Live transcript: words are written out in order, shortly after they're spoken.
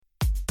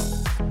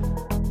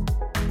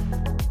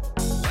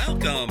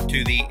Welcome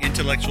to the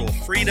Intellectual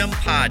Freedom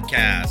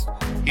Podcast.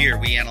 Here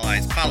we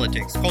analyze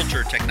politics,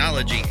 culture,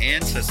 technology,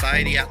 and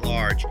society at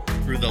large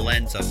through the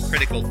lens of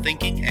critical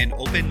thinking and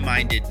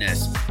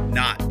open-mindedness,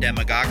 not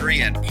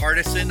demagoguery and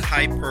partisan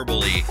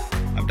hyperbole.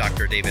 I'm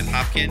Dr. David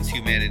Hopkins,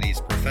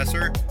 humanities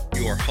professor,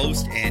 your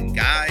host and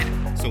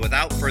guide. So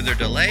without further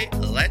delay,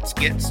 let's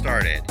get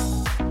started.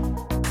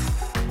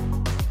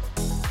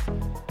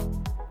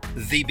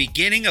 The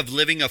beginning of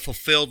living a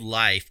fulfilled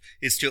life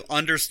is to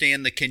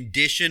understand the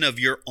condition of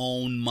your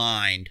own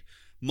mind.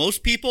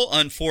 Most people,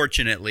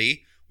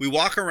 unfortunately, we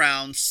walk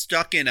around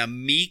stuck in a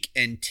meek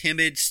and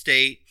timid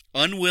state,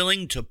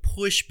 unwilling to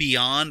push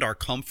beyond our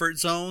comfort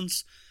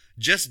zones,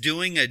 just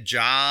doing a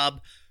job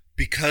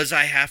because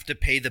I have to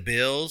pay the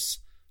bills.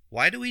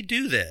 Why do we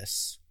do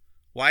this?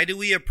 Why do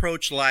we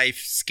approach life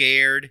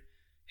scared,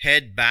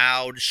 head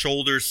bowed,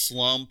 shoulders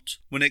slumped,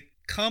 when it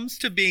comes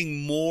to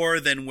being more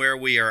than where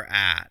we are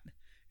at?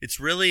 It's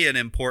really an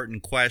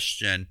important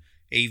question,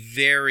 a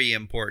very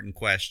important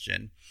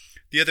question.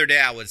 The other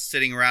day I was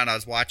sitting around, I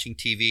was watching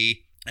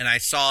TV, and I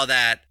saw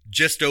that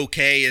Just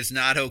Okay is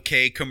Not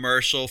Okay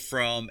commercial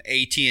from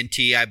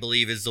AT&T, I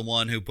believe is the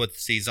one who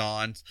puts these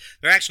on.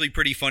 They're actually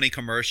pretty funny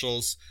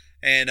commercials.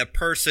 And a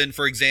person,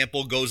 for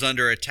example, goes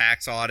under a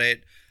tax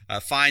audit,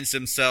 finds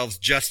themselves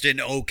just an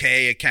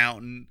okay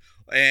accountant,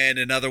 and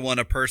another one,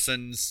 a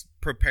person's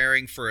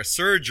preparing for a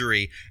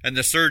surgery, and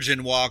the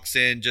surgeon walks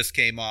in, just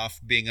came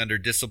off being under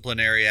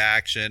disciplinary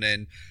action,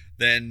 and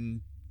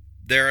then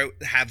they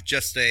have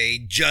just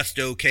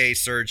okay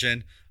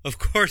surgeon. Of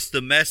course,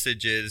 the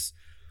message is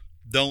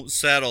don't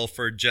settle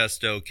for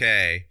just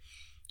okay.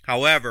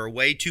 However,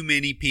 way too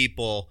many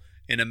people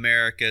in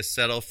America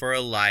settle for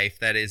a life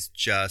that is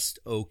just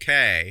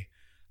okay.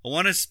 I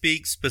want to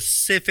speak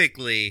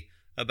specifically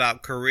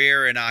about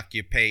career and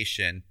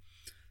occupation.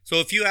 So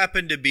if you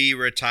happen to be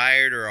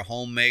retired or a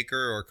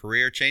homemaker or a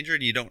career changer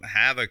and you don't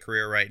have a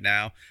career right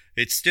now,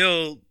 it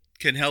still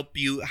can help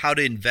you how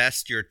to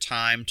invest your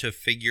time to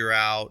figure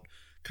out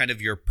kind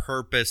of your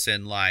purpose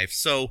in life.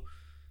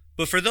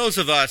 But for those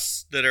of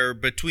us that are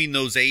between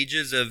those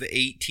ages of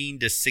 18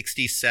 to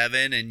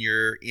 67 and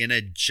you're in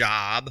a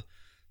job,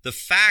 the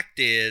fact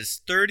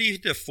is 30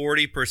 to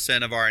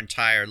 40% of our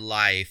entire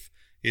life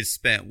is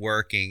spent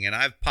working. And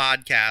I've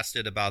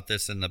podcasted about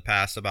this in the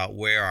past about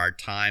where our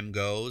time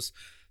goes.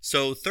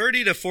 So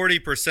 30 to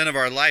 40% of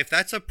our life,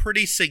 that's a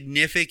pretty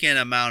significant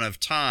amount of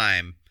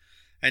time.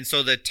 And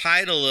so the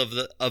title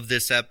of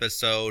this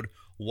episode,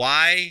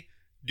 Why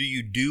Do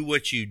You Do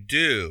What You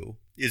Do,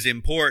 is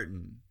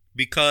important.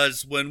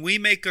 Because when we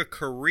make a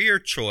career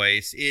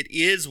choice, it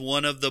is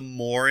one of the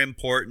more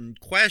important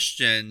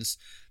questions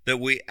that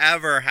we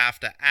ever have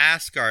to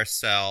ask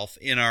ourselves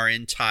in our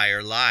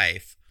entire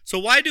life. So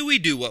why do we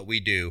do what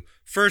we do?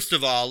 First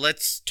of all,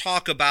 let's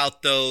talk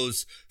about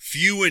those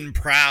few and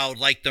proud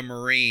like the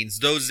Marines,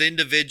 those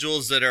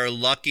individuals that are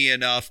lucky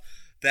enough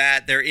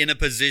that they're in a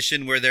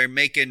position where they're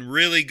making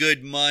really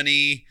good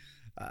money,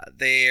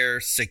 they're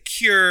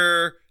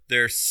secure,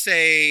 they're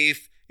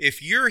safe.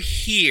 If you're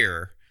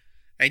here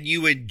and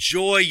you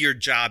enjoy your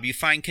job, you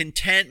find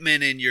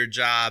contentment in your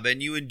job,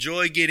 and you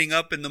enjoy getting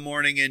up in the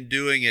morning and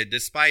doing it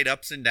despite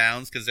ups and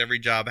downs, because every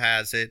job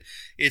has it,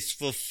 it's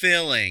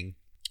fulfilling.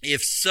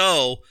 If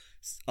so,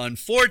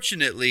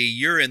 unfortunately,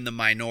 you're in the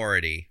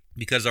minority,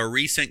 because our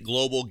recent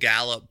global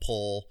Gallup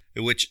poll,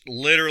 which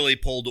literally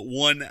polled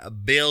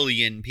 1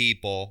 billion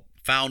people,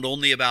 found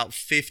only about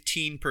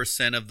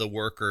 15% of the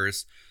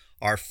workers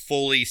are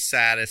fully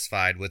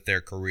satisfied with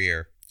their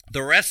career.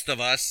 The rest of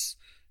us,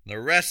 the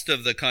rest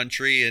of the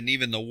country, and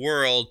even the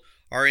world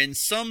are in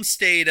some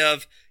state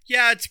of,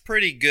 yeah, it's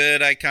pretty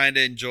good, I kind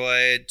of enjoy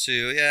it,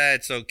 to, yeah,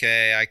 it's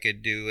okay, I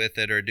could do with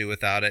it or do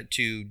without it,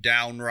 to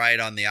downright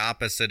on the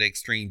opposite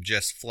extreme,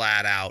 just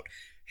flat out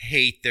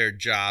hate their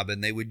job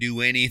and they would do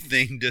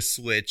anything to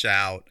switch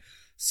out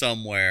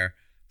somewhere.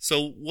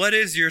 So what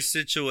is your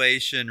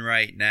situation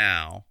right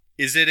now?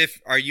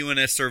 Are you in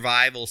a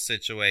survival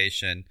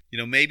situation?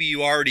 Maybe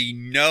you already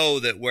know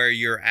that where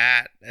you're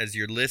at as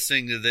you're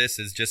listening to this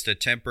is just a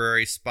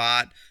temporary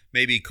spot.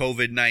 Maybe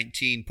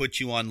COVID-19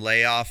 put you on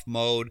layoff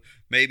mode.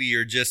 Maybe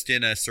you're just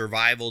in a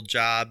survival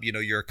job.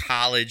 You're a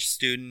college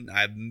student.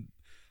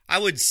 I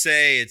would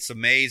say it's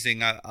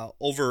amazing.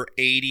 Over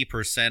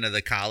 80% of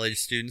the college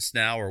students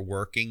now are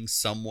working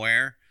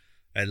somewhere,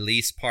 at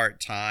least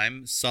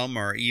part-time. Some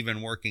are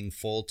even working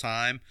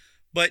full-time.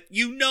 But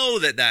you know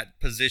that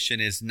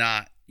position is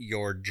not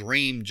your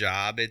dream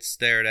job. It's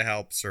there to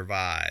help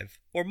survive.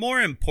 Or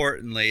more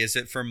importantly, is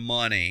it for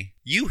money?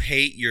 You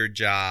hate your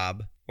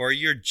job, or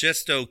you're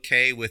just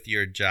okay with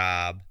your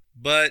job,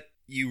 but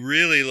you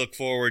really look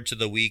forward to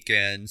the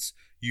weekends.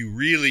 You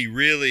really,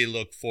 really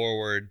look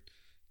forward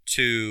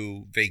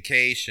to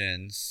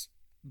vacations,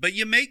 but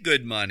you make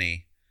good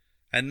money.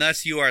 And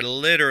thus you are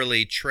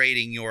literally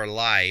trading your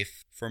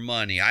life for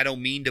money. I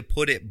don't mean to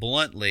put it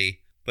bluntly,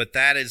 but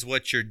that is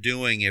what you're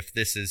doing if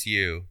this is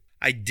you.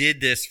 I did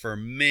this for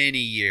many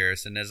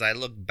years, and as I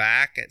look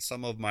back at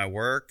some of my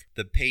work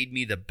that paid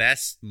me the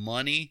best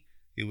money,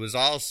 It was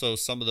also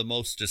some of the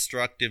most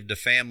destructive to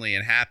family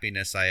and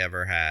happiness I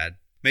ever had.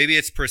 Maybe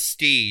it's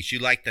prestige. You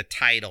like the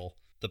title,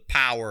 the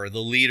power, the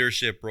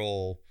leadership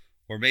role.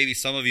 Or maybe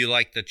some of you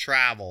like the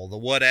travel, the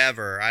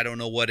whatever. I don't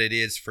know what it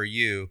is for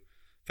you.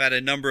 I've had a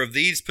number of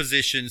these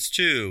positions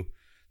too.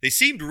 They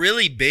seemed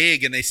really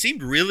big and they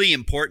seemed really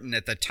important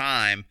at the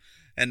time.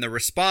 And the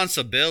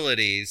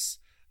responsibilities,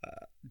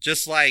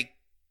 just like,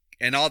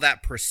 and all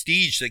that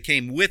prestige that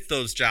came with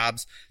those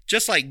jobs,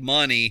 just like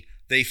money,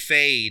 they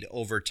fade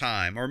over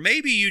time. Or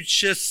maybe you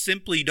just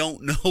simply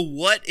don't know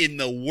what in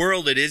the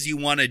world it is you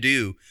want to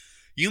do.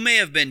 You may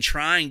have been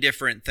trying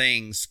different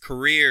things,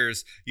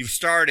 careers. You've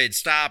started,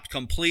 stopped,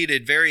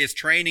 completed various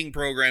training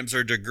programs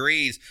or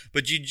degrees,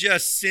 but you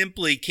just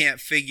simply can't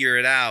figure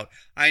it out.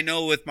 I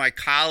know with my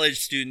college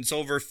students,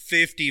 over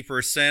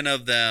 50%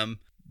 of them,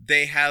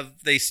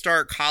 they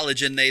start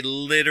college and they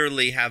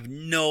literally have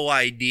no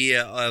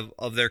idea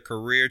of their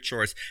career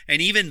choice.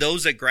 And even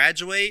those that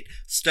graduate,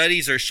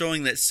 studies are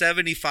showing that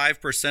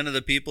 75% of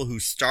the people who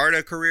start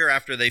a career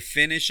after they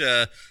finish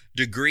a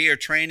degree or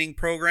training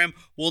program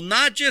will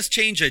not just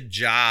change a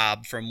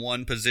job from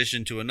one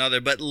position to another,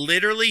 but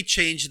literally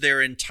change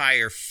their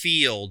entire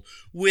field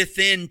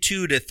within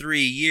 2 to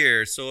 3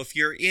 years. So if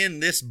you're in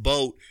this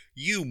boat,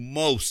 you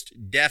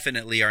most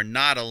definitely are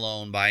not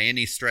alone by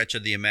any stretch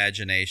of the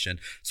imagination.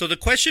 So the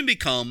question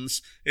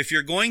becomes, if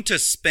you're going to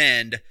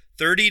spend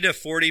 30 to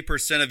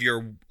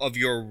 40% of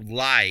your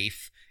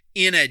life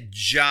in a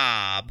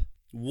job,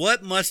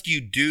 what must you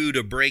do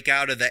to break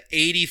out of the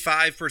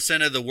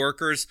 85% of the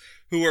workers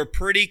who are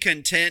pretty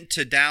content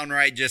to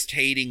downright just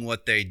hating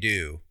what they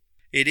do?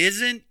 It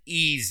isn't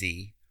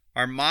easy.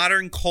 Our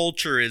modern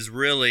culture is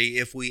really,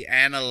 if we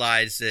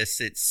analyze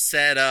this, it's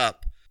set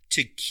up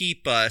to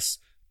keep us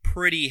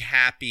pretty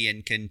happy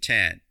and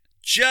content.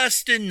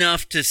 Just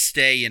enough to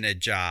stay in a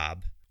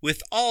job.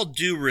 With all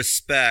due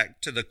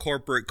respect to the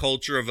corporate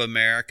culture of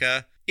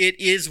America, it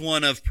is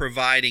one of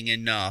providing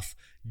enough.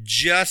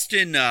 Just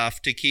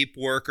enough to keep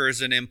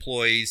workers and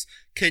employees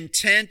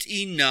content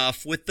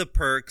enough with the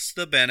perks,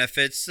 the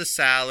benefits, the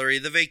salary,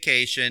 the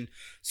vacation,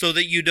 so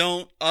that you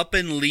don't up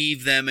and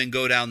leave them and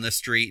go down the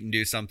street and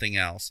do something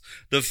else.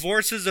 The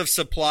forces of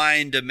supply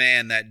and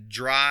demand that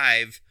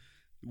drive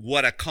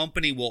what a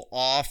company will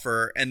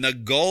offer, and the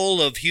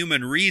goal of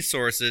human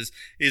resources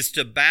is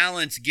to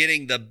balance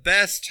getting the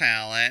best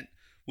talent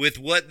with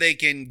what they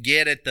can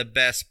get at the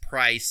best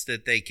price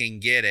that they can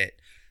get it.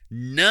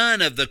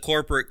 None of the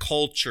corporate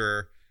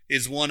culture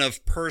is one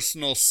of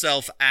personal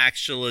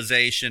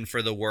self-actualization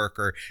for the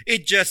worker.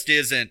 It just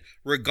isn't.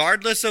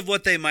 Regardless of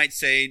what they might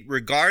say,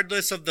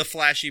 regardless of the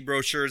flashy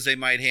brochures they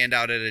might hand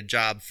out at a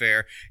job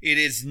fair, it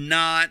is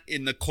not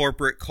in the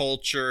corporate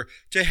culture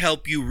to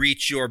help you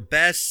reach your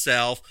best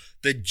self.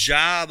 The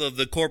job of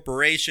the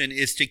corporation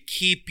is to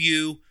keep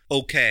you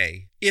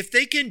okay. If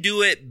they can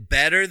do it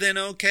better than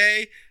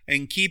okay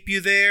and keep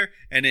you there,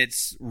 and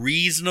it's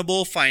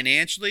reasonable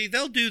financially,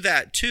 they'll do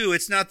that too.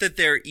 It's not that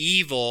they're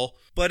evil,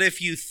 but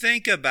if you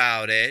think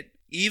about it,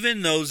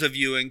 even those of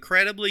you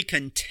incredibly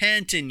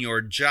content in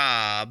your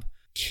job,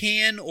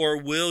 can or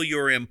will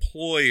your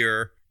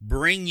employer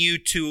bring you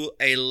to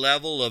a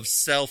level of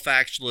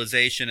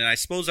self-actualization? And I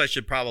suppose I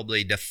should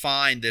probably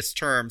define this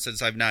term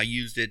since I've now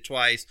used it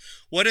twice.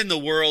 What in the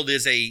world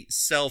is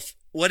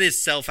what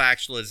is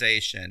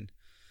self-actualization?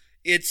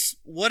 It's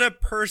what a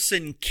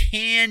person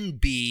can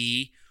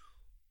be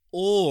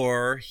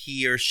or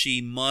he or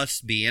she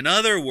must be. In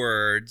other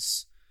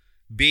words,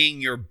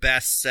 being your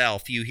best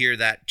self. You hear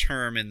that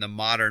term in the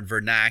modern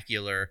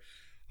vernacular.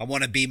 I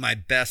want to be my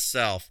best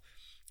self.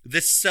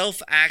 This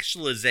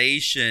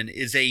self-actualization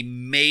is a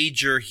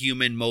major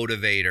human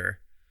motivator.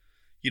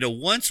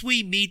 Once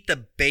we meet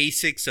the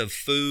basics of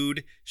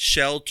food,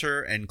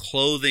 shelter, and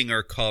clothing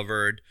are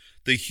covered,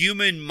 the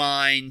human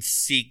mind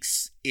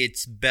seeks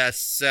its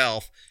best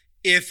self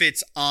if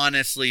it's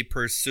honestly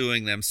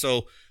pursuing them.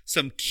 So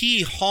some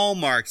key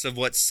hallmarks of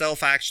what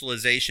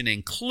self-actualization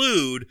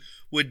include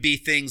would be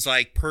things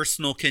like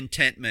personal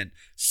contentment,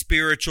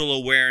 spiritual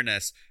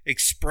awareness,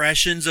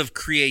 expressions of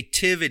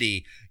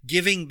creativity,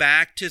 giving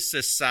back to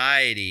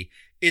society.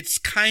 It's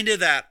kind of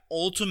that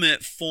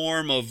ultimate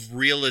form of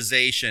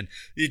realization.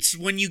 It's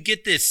when you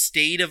get this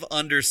state of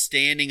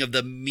understanding of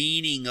the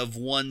meaning of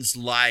one's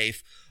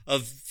life,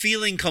 of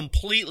feeling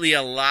completely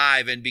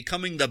alive and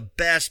becoming the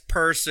best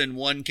person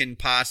one can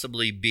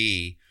possibly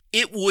be.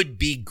 It would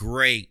be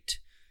great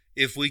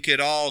if we could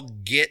all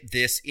get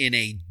this in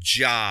a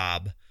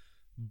job.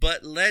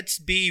 But let's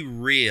be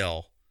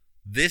real.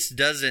 This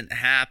doesn't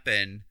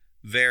happen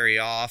very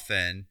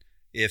often,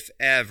 if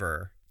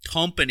ever.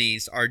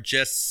 Companies are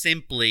just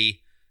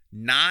simply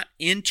not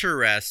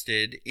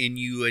interested in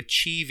you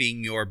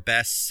achieving your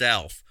best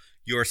self,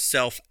 your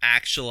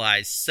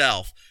self-actualized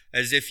self,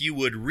 as if you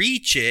would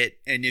reach it,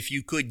 and if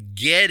you could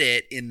get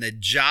it in the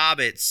job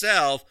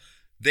itself,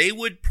 they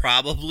would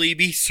probably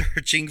be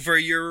searching for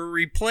your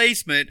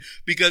replacement,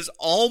 because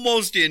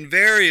almost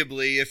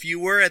invariably, if you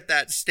were at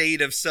that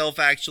state of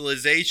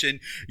self-actualization,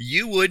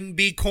 you wouldn't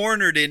be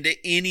cornered into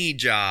any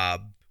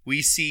job.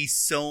 We see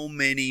so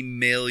many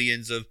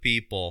millions of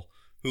people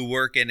who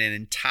work in an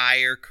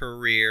entire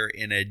career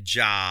in a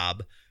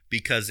job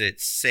because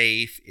it's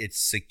safe, it's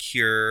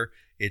secure,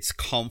 it's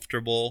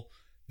comfortable.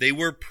 They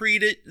were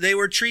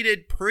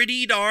treated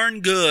pretty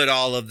darn good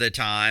all of the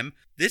time.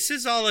 This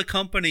is all a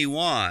company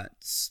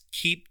wants.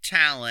 Keep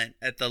talent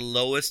at the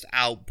lowest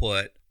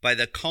output by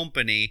the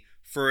company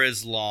for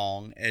as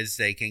long as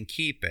they can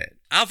keep it.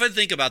 I often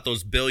think about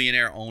those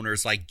billionaire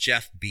owners like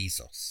Jeff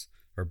Bezos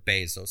or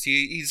Bezos.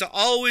 He's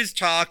always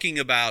talking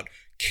about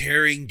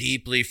caring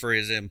deeply for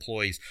his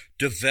employees,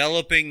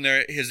 developing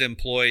his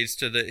employees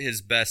to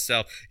his best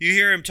self. You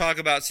hear him talk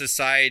about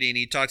society, and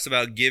he talks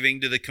about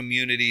giving to the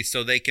community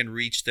so they can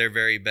reach their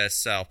very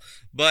best self.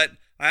 But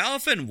I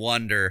often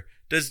wonder,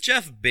 does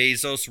Jeff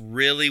Bezos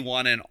really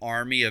want an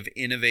army of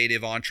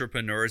innovative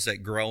entrepreneurs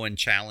that grow and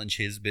challenge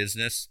his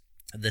business?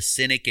 The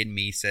cynic in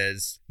me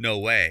says, no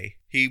way.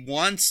 He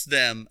wants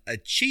them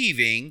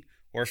achieving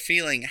or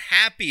feeling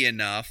happy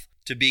enough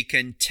to be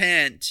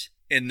content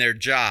in their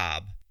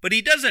job. But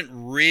he doesn't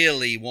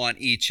really want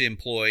each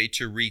employee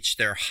to reach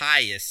their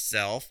highest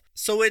self.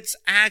 So it's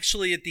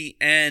actually at the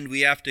end,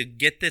 we have to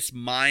get this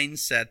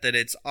mindset that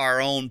it's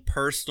our own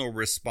personal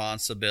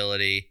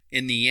responsibility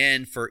in the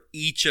end for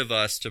each of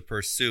us to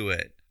pursue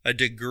it. A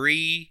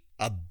degree,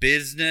 a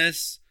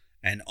business,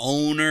 an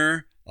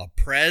owner, a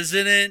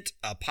president,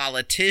 a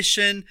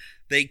politician,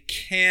 they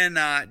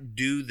cannot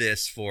do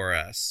this for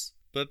us.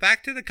 But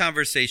back to the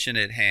conversation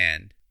at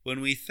hand.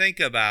 When we think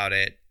about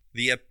it,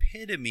 the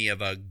epitome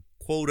of a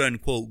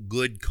quote-unquote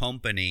good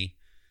company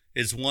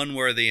is one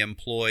where the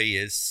employee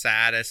is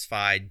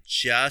satisfied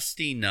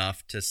just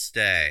enough to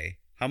stay.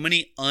 How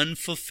many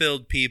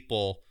unfulfilled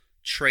people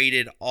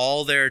traded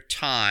all their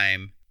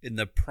time in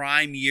the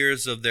prime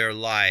years of their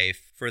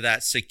life for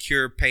that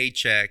secure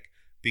paycheck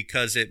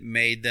because it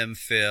made them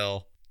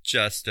feel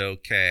just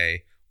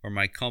okay, or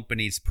my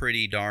company's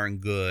pretty darn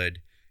good.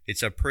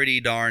 It's a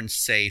pretty darn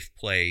safe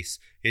place.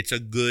 It's a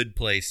good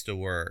place to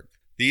work.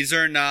 These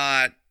are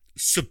not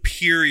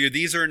superior.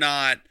 These are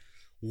not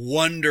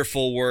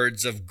wonderful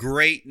words of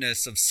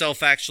greatness, of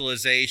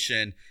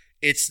self-actualization.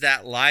 It's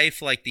that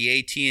life like the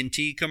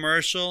AT&T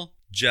commercial,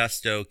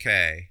 just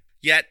okay.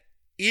 Yet,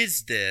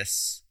 is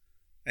this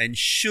and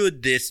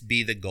should this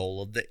be the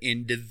goal of the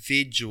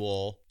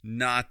individual,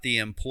 not the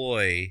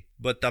employee,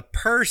 but the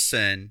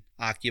person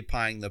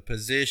occupying the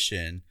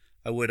position?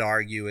 I would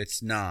argue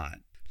it's not.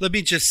 Let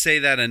me just say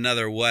that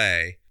another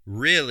way.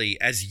 Really,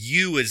 as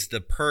you as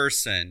the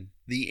person,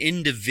 the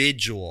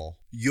individual,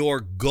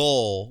 your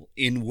goal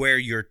in where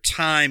your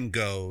time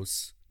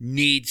goes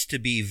needs to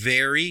be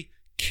very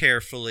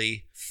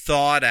carefully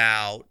thought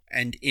out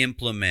and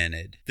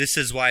implemented. This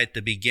is why at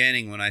the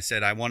beginning when I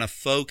said I want to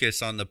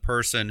focus on the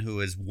person who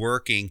is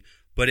working,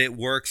 but it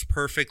works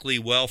perfectly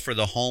well for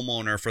the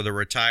homeowner, for the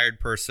retired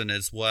person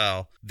as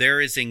well.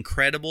 There is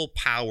incredible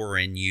power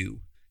in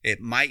you. It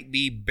might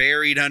be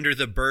buried under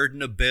the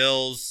burden of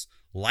bills,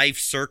 life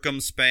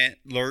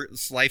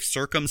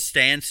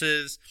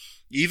circumstances,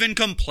 even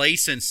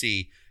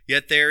complacency,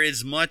 yet there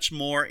is much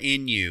more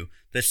in you.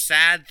 The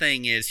sad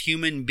thing is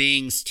human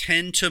beings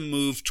tend to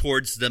move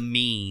towards the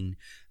mean,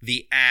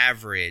 the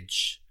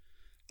average.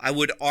 I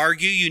would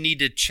argue you need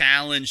to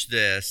challenge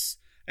this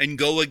and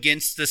go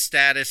against the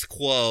status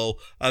quo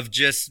of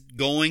just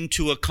going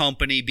to a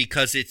company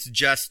because it's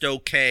just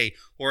okay,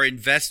 or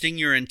investing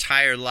your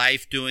entire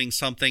life doing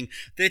something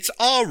that's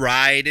all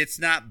right. It's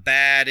not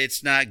bad.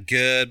 It's not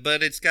good,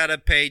 but it's got a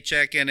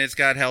paycheck and it's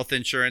got health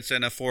insurance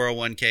and a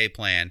 401k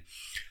plan.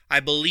 I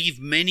believe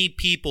many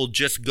people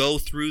just go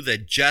through the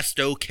just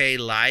okay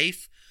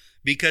life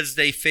because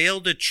they fail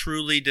to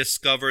truly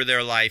discover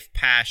their life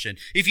passion.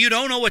 If you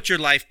don't know what your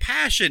life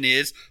passion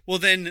is, well,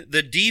 then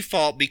the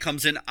default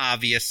becomes an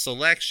obvious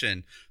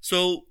selection.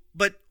 So,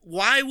 but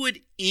why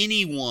would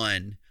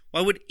anyone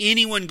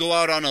go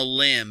out on a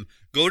limb,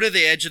 go to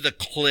the edge of the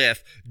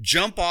cliff,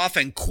 jump off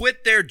and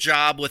quit their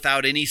job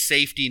without any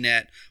safety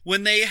net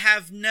when they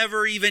have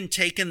never even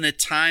taken the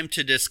time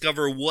to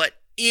discover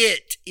what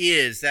it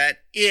is,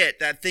 that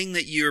thing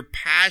that you're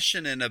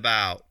passionate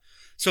about?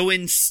 So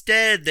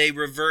instead, they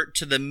revert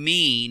to the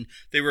mean,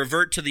 they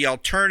revert to the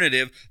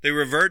alternative, they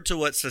revert to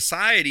what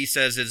society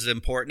says is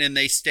important, and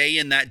they stay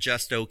in that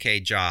just okay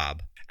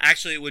job.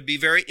 Actually, it would be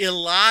very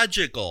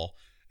illogical,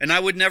 and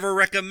I would never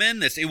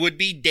recommend this. It would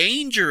be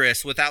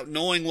dangerous without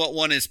knowing what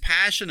one is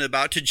passionate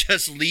about to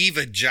just leave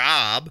a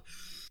job.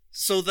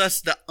 So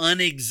thus, the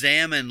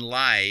unexamined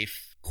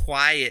life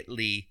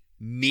quietly,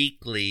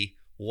 meekly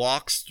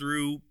walks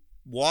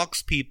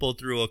people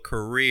through a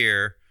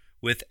career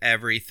with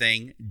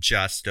everything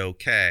just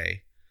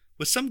okay,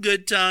 with some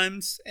good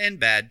times and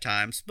bad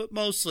times, but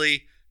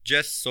mostly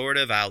just sort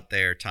of out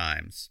there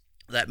times.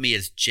 Let me,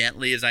 as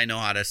gently as I know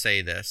how to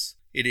say this,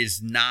 it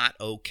is not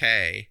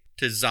okay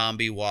to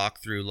zombie walk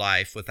through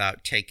life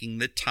without taking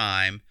the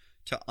time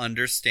to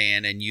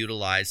understand and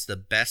utilize the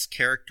best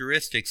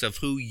characteristics of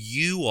who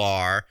you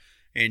are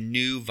in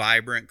new,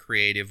 vibrant,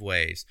 creative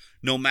ways.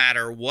 No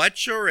matter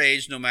what your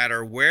age, no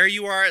matter where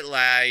you are at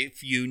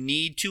life, you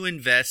need to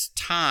invest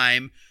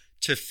time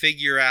to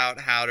figure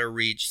out how to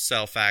reach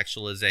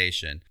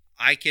self-actualization.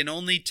 I can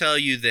only tell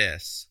you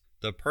this.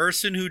 The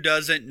person who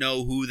doesn't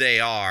know who they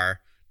are,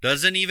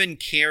 doesn't even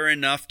care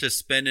enough to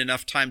spend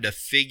enough time to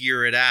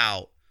figure it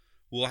out,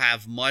 will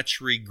have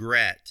much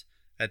regret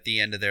at the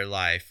end of their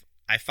life.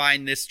 I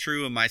find this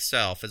true in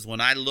myself, as when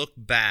I look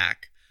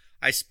back,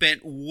 I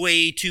spent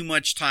way too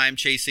much time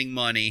chasing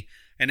money,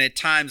 and at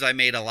times I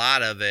made a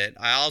lot of it.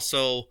 I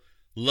also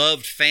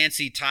loved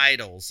fancy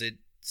titles.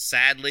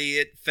 Sadly,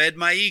 it fed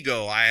my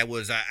ego. I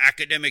was an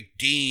academic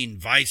dean,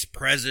 vice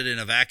president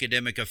of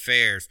academic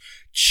affairs,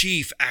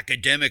 chief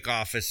academic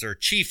officer,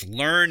 chief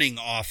learning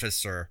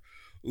officer.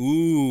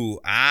 They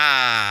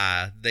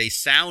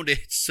sounded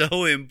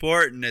so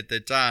important at the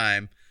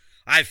time.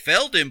 I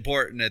felt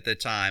important at the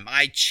time.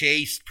 I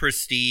chased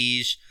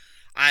prestige.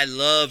 I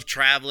loved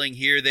traveling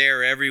here,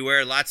 there,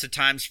 everywhere, lots of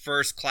times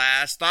first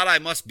class. Thought I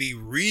must be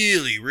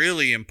really,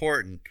 really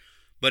important.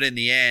 But in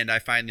the end, I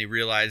finally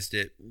realized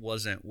it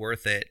wasn't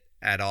worth it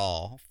at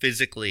all.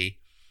 Physically,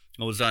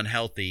 I was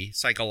unhealthy.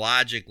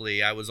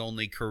 Psychologically, I was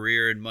only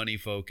career and money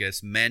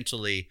focused.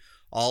 Mentally,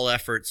 all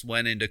efforts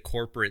went into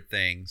corporate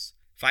things.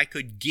 If I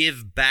could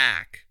give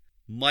back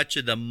much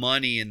of the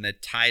money and the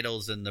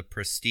titles and the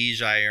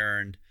prestige I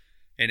earned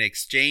in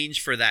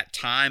exchange for that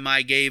time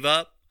I gave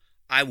up,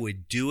 I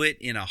would do it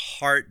in a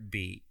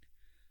heartbeat.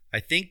 I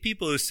think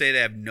people who say they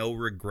have no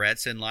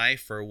regrets in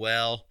life are,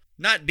 well,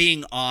 not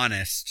being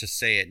honest, to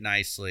say it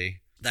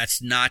nicely.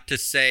 That's not to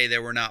say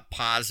there were not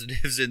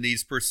positives in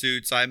these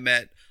pursuits. I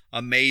met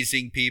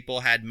amazing people,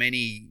 had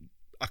many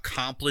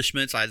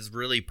accomplishments I was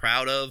really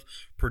proud of,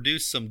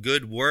 produced some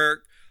good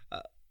work,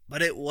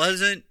 but it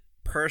wasn't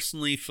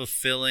personally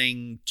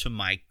fulfilling to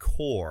my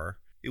core.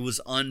 It was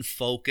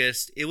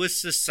unfocused. It was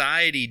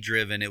society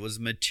driven. It was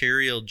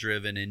material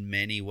driven in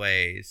many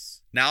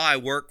ways. Now I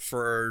work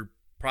for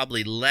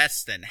probably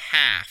less than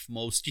half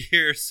most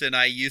years than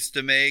I used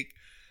to make.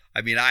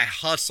 I mean, I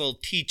hustle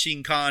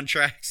teaching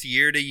contracts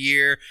year to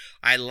year.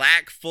 I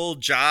lack full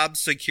job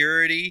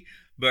security,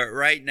 but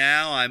right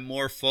now I'm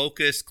more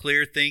focused,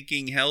 clear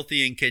thinking,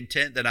 healthy, and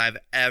content than I've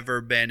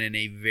ever been in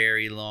a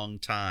very long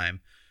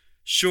time.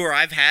 Sure,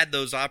 I've had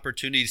those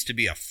opportunities to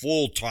be a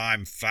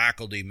full-time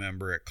faculty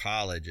member at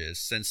colleges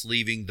since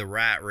leaving the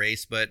rat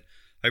race, but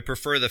I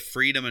prefer the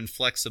freedom and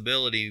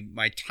flexibility.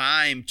 My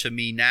time to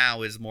me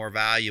now is more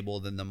valuable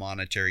than the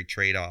monetary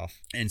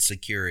trade-off and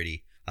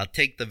security. I'll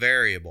take the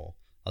variable.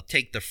 I'll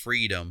take the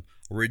freedom,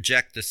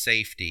 reject the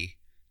safety.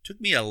 It took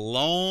me a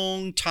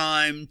long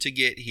time to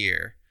get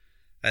here,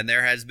 and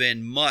there has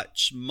been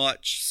much,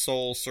 much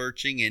soul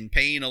searching and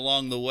pain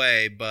along the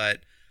way,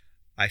 but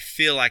I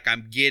feel like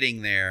I'm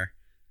getting there.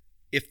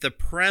 If the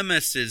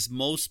premise is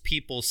most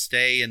people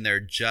stay in their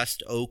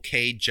just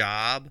okay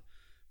job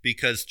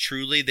because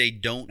truly they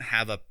don't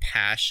have a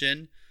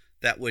passion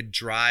that would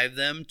drive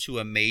them to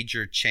a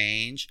major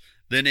change,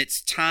 then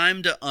it's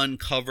time to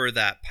uncover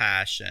that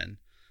passion.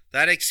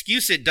 That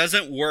excuse, it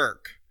doesn't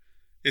work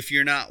if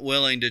you're not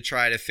willing to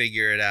try to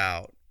figure it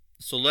out.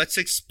 So let's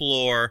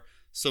explore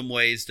some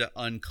ways to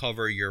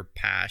uncover your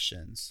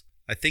passions.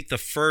 I think the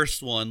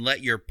first one,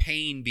 let your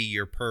pain be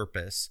your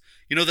purpose.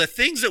 You know, the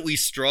things that we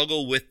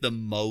struggle with the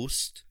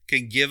most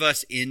can give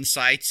us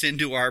insights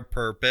into our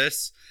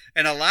purpose.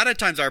 And a lot of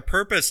times our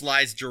purpose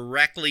lies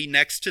directly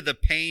next to the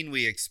pain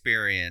we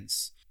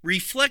experience.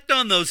 Reflect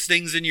on those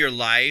things in your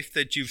life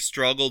that you've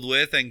struggled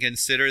with and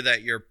consider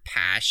that your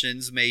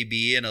passions may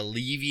be in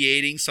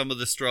alleviating some of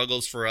the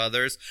struggles for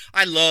others.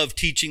 I love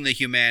teaching the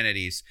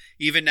humanities.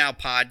 Even now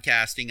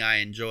podcasting, I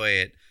enjoy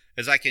it,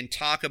 as I can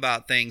talk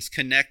about things,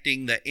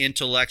 connecting the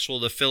intellectual,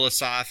 the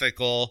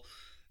philosophical,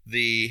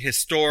 the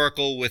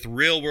historical with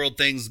real world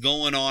things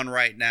going on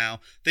right now,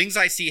 things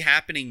I see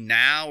happening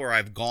now or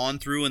I've gone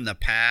through in the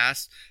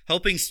past,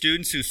 helping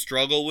students who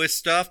struggle with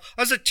stuff.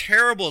 I was a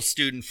terrible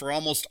student for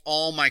almost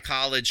all my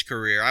college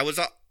career. I was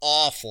an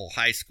awful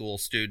high school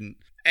student.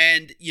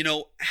 And,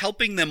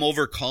 helping them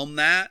overcome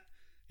that,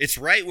 it's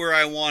right where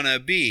I want to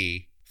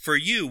be. For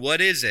you,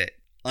 what is it?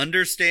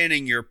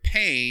 Understanding your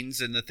pains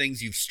and the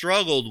things you've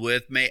struggled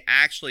with may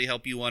actually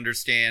help you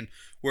understand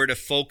where to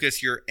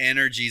focus your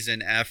energies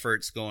and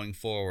efforts going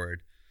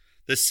forward.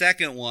 The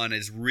second one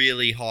is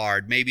really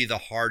hard, maybe the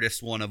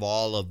hardest one of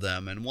all of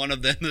them, and one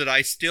of them that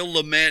I still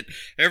lament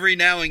every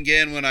now and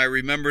again when I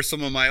remember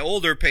some of my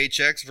older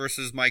paychecks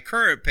versus my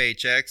current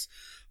paychecks,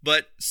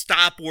 but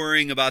stop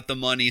worrying about the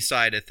money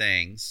side of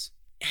things.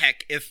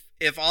 Heck, if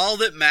all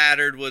that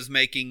mattered was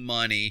making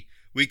money,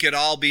 we could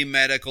all be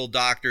medical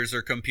doctors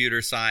or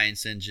computer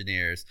science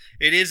engineers.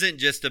 It isn't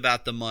just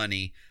about the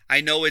money.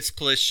 I know it's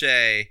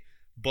cliche,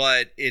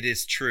 but it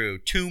is true.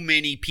 Too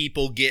many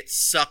people get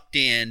sucked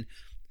in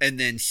and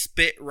then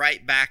spit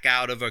right back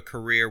out of a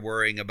career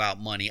worrying about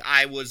money.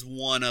 I was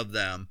one of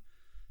them.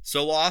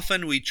 So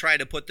often we try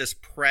to put this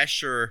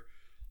pressure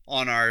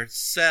on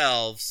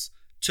ourselves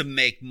to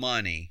make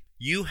money.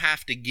 You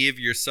have to give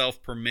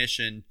yourself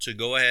permission to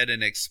go ahead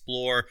and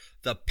explore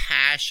the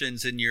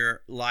passions in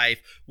your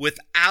life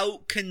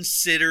without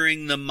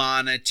considering the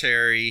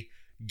monetary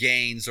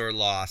gains or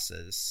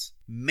losses.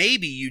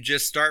 Maybe you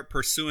just start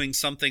pursuing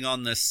something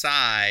on the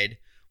side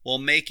while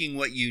making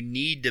what you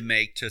need to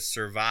make to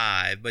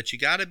survive. But you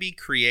got to be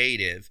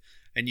creative,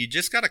 and you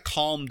just got to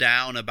calm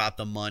down about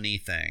the money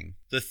thing.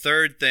 The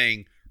third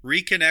thing,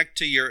 reconnect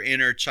to your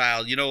inner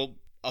child. You know,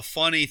 a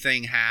funny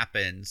thing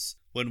happens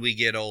when we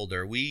get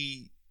older.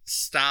 We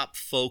stop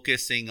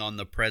focusing on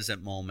the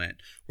present moment.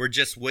 We're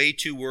just way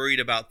too worried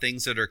about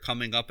things that are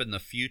coming up in the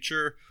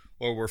future,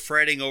 or we're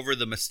fretting over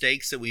the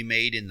mistakes that we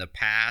made in the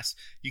past.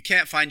 You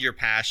can't find your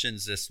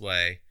passions this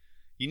way.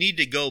 You need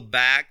to go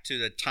back to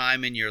the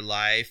time in your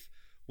life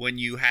when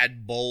you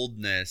had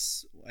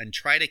boldness and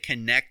try to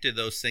connect to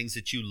those things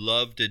that you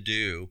love to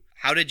do.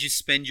 How did you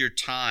spend your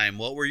time?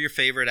 What were your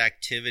favorite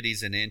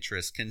activities and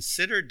interests?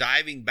 Consider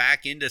diving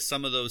back into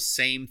some of those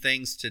same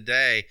things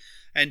today.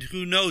 And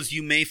who knows,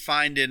 you may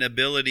find an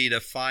ability to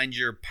find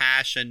your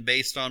passion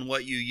based on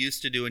what you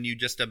used to do and you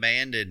just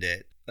abandoned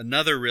it.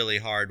 Another really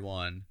hard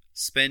one,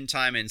 spend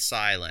time in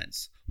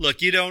silence.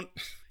 Look, you don't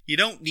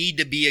need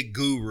to be a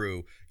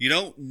guru. You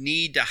don't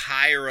need to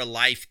hire a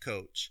life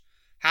coach.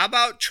 How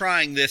about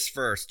trying this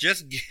first?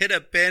 Just get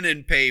a pen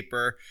and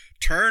paper,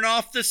 turn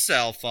off the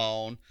cell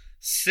phone,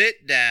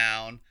 sit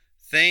down,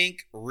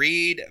 think,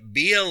 read,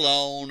 be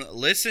alone,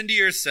 listen to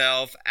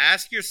yourself,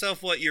 ask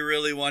yourself what you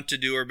really want to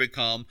do or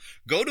become,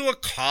 go to a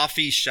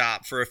coffee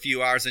shop for a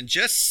few hours and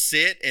just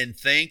sit and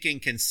think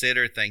and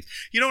consider things.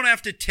 You don't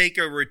have to take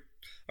a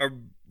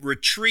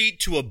retreat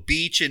to a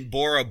beach in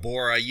Bora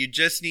Bora. You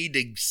just need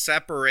to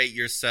separate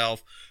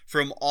yourself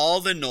from all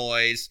the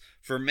noise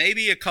for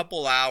maybe a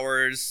couple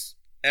hours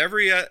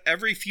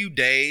every few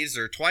days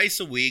or twice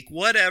a week,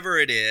 whatever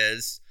it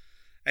is.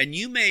 And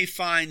you may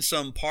find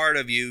some part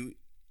of you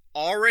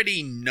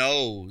already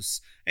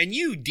knows, and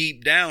you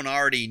deep down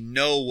already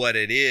know what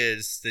it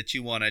is that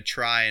you want to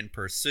try and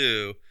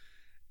pursue.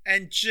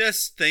 And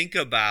just think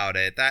about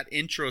it. That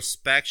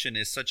introspection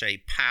is such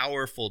a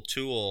powerful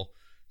tool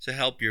to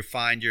help you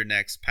find your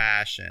next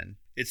passion.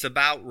 It's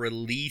about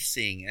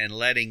releasing and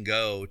letting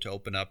go to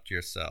open up to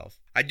yourself.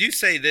 I do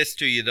say this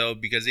to you, though,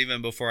 because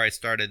even before I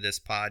started this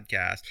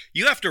podcast,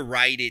 you have to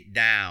write it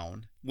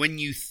down. When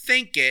you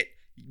think it,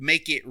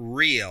 make it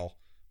real.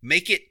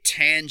 Make it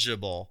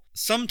tangible.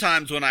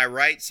 Sometimes when I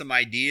write some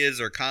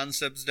ideas or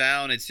concepts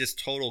down, it's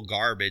just total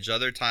garbage.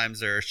 Other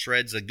times there are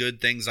shreds of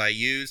good things I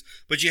use.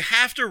 But you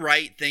have to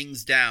write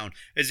things down.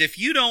 As if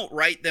you don't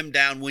write them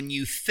down, when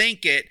you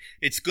think it,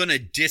 it's going to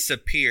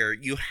disappear.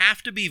 You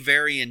have to be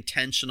very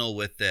intentional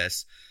with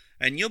this.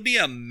 And you'll be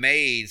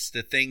amazed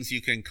the things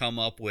you can come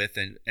up with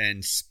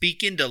and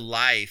speak into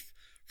life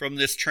from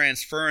this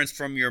transference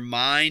from your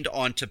mind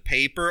onto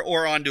paper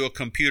or onto a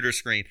computer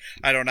screen.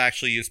 I don't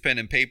actually use pen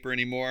and paper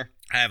anymore.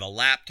 I have a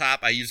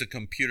laptop. I use a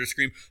computer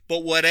screen.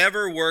 But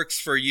whatever works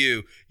for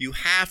you, you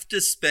have to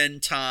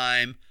spend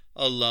time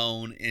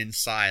alone in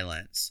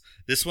silence.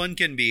 This one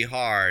can be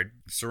hard.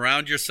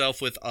 Surround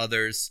yourself with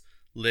others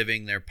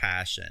living their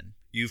passion.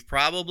 You've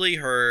probably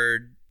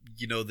heard,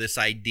 this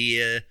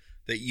idea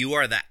that you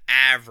are the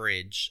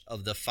average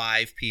of the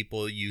 5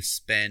 people you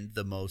spend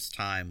the most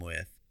time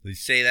with. We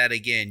say that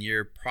again.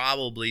 You're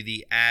probably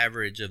the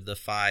average of the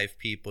 5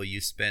 people you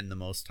spend the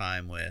most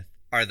time with.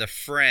 Are the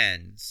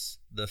friends,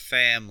 the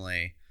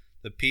family,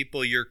 the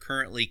people you're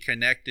currently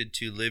connected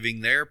to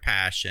living their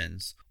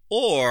passions?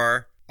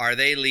 Or are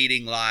they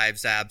leading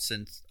lives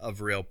absent of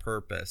real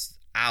purpose?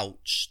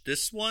 Ouch.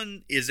 This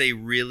one is a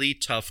really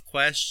tough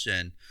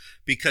question,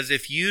 because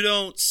if you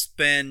don't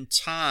spend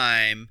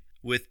time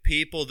with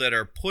people that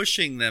are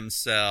pushing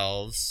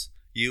themselves,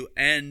 you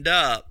end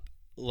up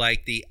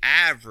like the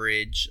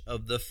average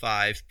of the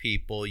 5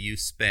 people you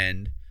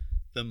spend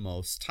the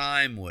most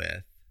time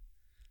with.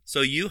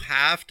 So you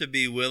have to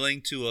be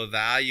willing to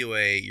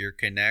evaluate your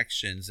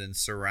connections and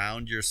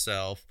surround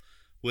yourself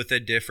with a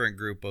different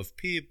group of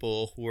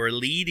people who are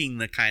leading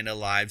the kind of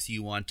lives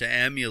you want to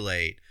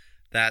emulate.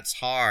 That's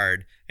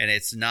hard, and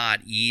it's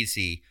not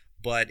easy.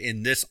 But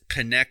in this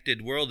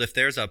connected world, if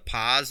there's a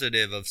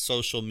positive of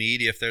social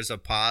media, if there's a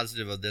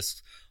positive of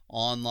this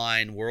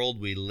online world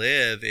we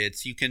live,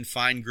 it's you can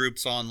find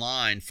groups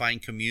online,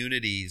 find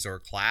communities or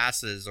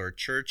classes or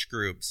church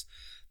groups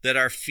that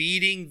are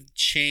feeding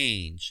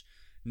change,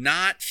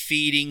 not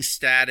feeding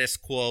status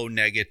quo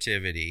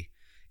negativity.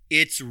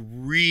 It's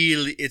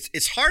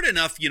hard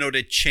enough,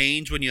 to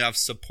change when you have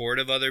support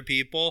of other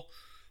people,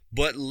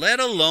 but let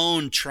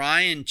alone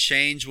try and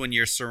change when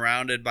you're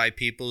surrounded by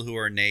people who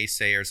are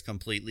naysayers,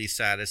 completely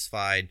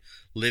satisfied,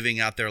 living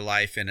out their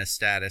life in a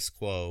status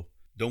quo.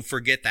 Don't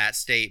forget that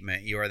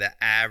statement. You are the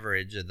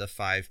average of the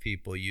 5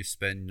 people you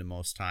spend the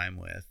most time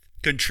with.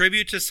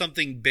 Contribute to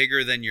something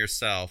bigger than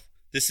yourself.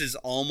 This is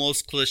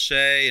almost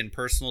cliche in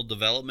personal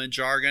development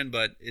jargon,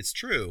 but it's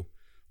true.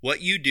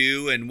 What you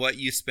do and what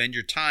you spend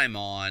your time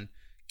on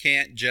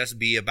can't just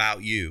be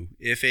about you.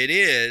 If it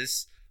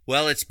is,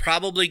 well, it's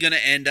probably going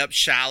to end up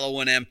shallow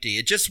and empty.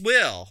 It just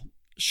will.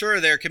 Sure,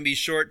 there can be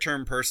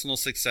short-term personal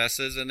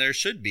successes, and there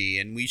should be,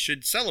 and we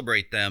should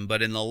celebrate them.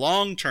 But in the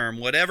long term,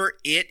 whatever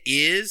it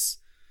is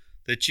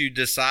that you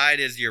decide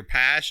is your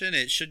passion,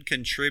 it should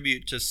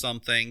contribute to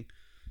something,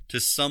 to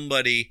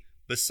somebody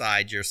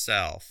beside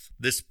yourself.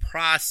 This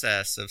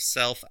process of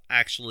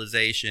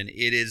self-actualization,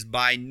 it is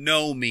by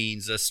no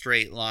means a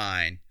straight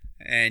line.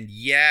 And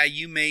yeah,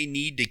 you may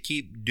need to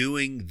keep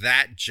doing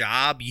that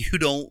job you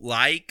don't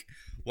like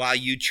while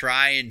you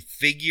try and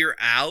figure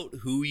out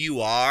who you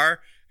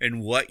are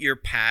and what your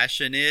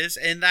passion is,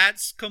 and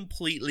that's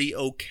completely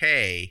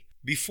okay.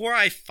 Before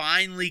I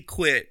finally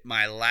quit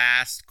my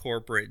last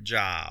corporate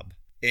job,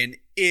 and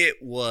it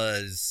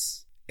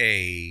was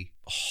a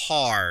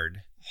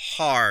hard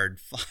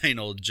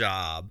final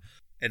job,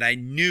 and I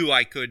knew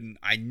I couldn't,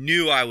 I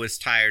knew I was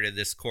tired of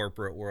this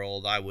corporate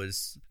world. I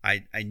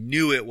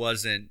knew it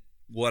wasn't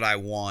what I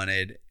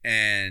wanted,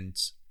 and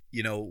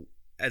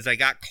as I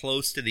got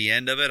close to the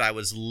end of it, I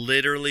was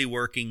literally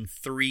working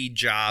 3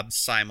 jobs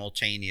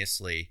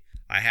simultaneously.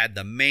 I had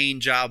the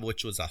main job,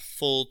 which was a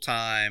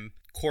full-time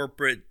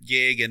corporate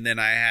gig, and then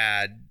I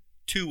had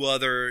 2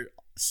 other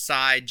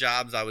side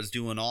jobs I was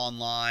doing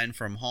online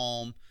from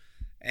home,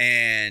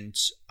 and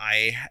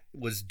I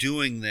was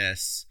doing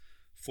this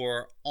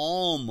for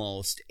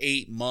almost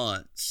 8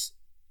 months.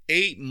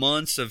 8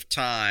 months of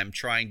time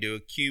trying to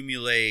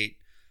accumulate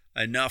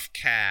enough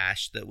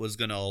cash that was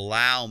going to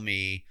allow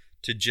me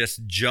to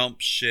just jump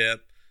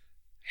ship,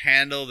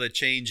 handle the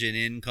change in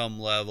income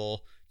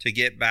level, to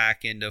get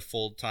back into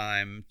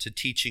full-time, to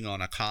teaching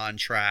on a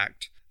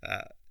contract,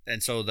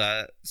 and so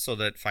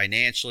that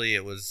financially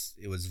it was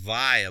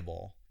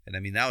viable. And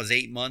I mean, that was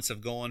 8 months of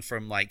going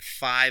from like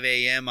 5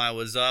 a.m. I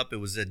was up. It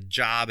was a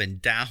job in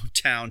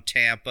downtown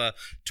Tampa,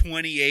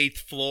 28th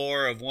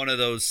floor of one of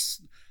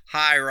those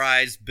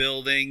high-rise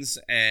buildings,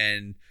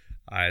 and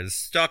I was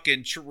stuck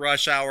in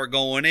rush hour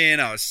going in.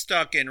 I was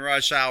stuck in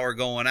rush hour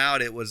going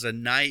out. It was a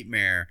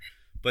nightmare.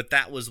 But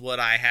that was what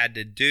I had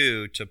to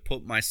do to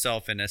put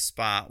myself in a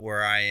spot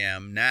where I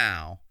am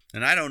now.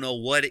 And I don't know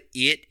what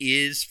it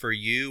is for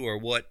you or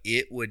what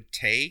it would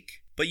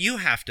take, but you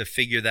have to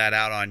figure that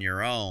out on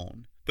your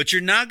own. But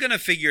you're not going to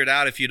figure it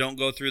out if you don't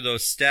go through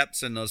those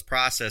steps and those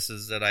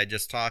processes that I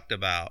just talked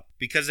about.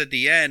 Because at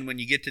the end, when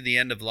you get to the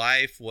end of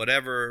life,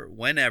 whenever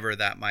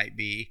that might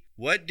be,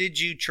 what did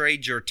you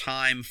trade your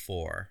time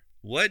for?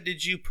 What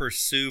did you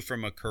pursue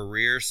from a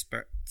career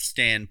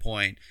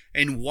standpoint?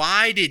 And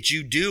why did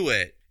you do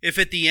it? If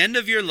at the end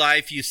of your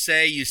life you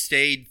say you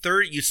spent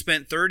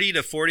 30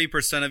 to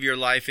 40% of your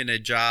life in a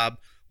job,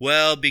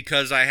 well,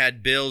 because I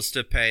had bills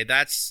to pay,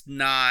 that's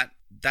not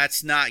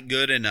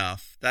good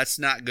enough. That's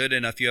not good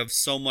enough. You have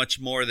so much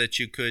more that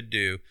you could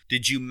do.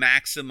 Did you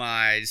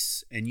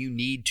maximize, and you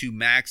need to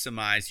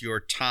maximize your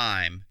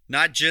time,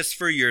 not just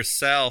for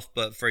yourself,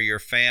 but for your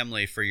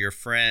family, for your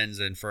friends,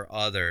 and for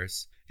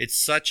others? It's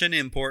such an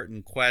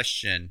important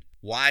question.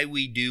 Why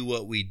we do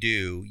what we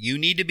do. You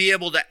need to be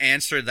able to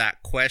answer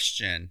that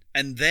question.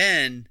 And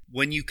then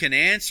when you can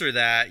answer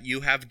that,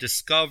 you have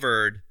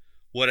discovered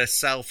what a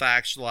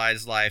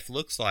self-actualized life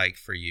looks like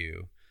for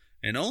you.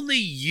 And only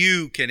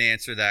you can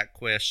answer that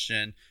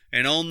question,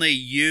 and only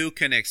you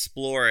can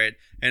explore it.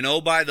 And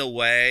oh, by the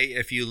way,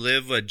 if you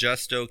live a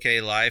just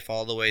okay life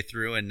all the way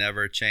through and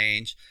never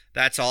change,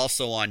 that's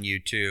also on you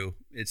too.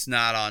 It's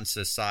not on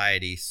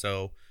society.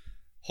 So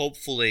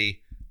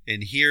hopefully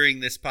in hearing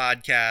this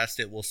podcast,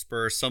 it will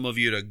spur some of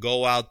you to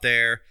go out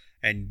there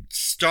and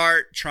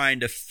start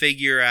trying to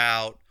figure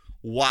out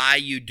why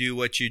you do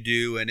what you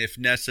do, and if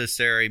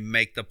necessary,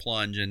 make the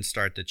plunge and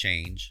start the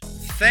change.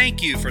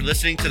 Thank you for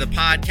listening to the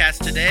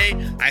podcast today.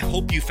 I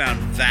hope you found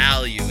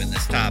value in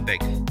this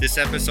topic. This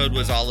episode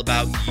was all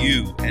about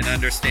you and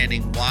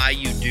understanding why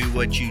you do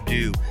what you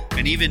do,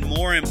 and even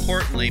more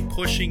importantly,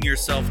 pushing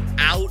yourself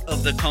out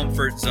of the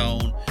comfort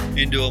zone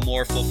into a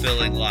more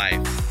fulfilling life.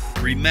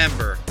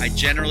 Remember, I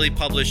generally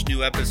publish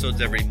new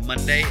episodes every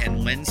Monday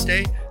and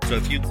Wednesday, so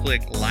if you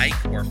click like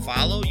or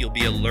follow, you'll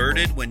be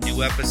alerted when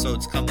new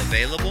episodes come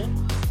available.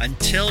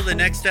 Until the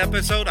next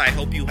episode, I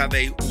hope you have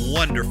a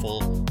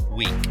wonderful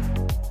week.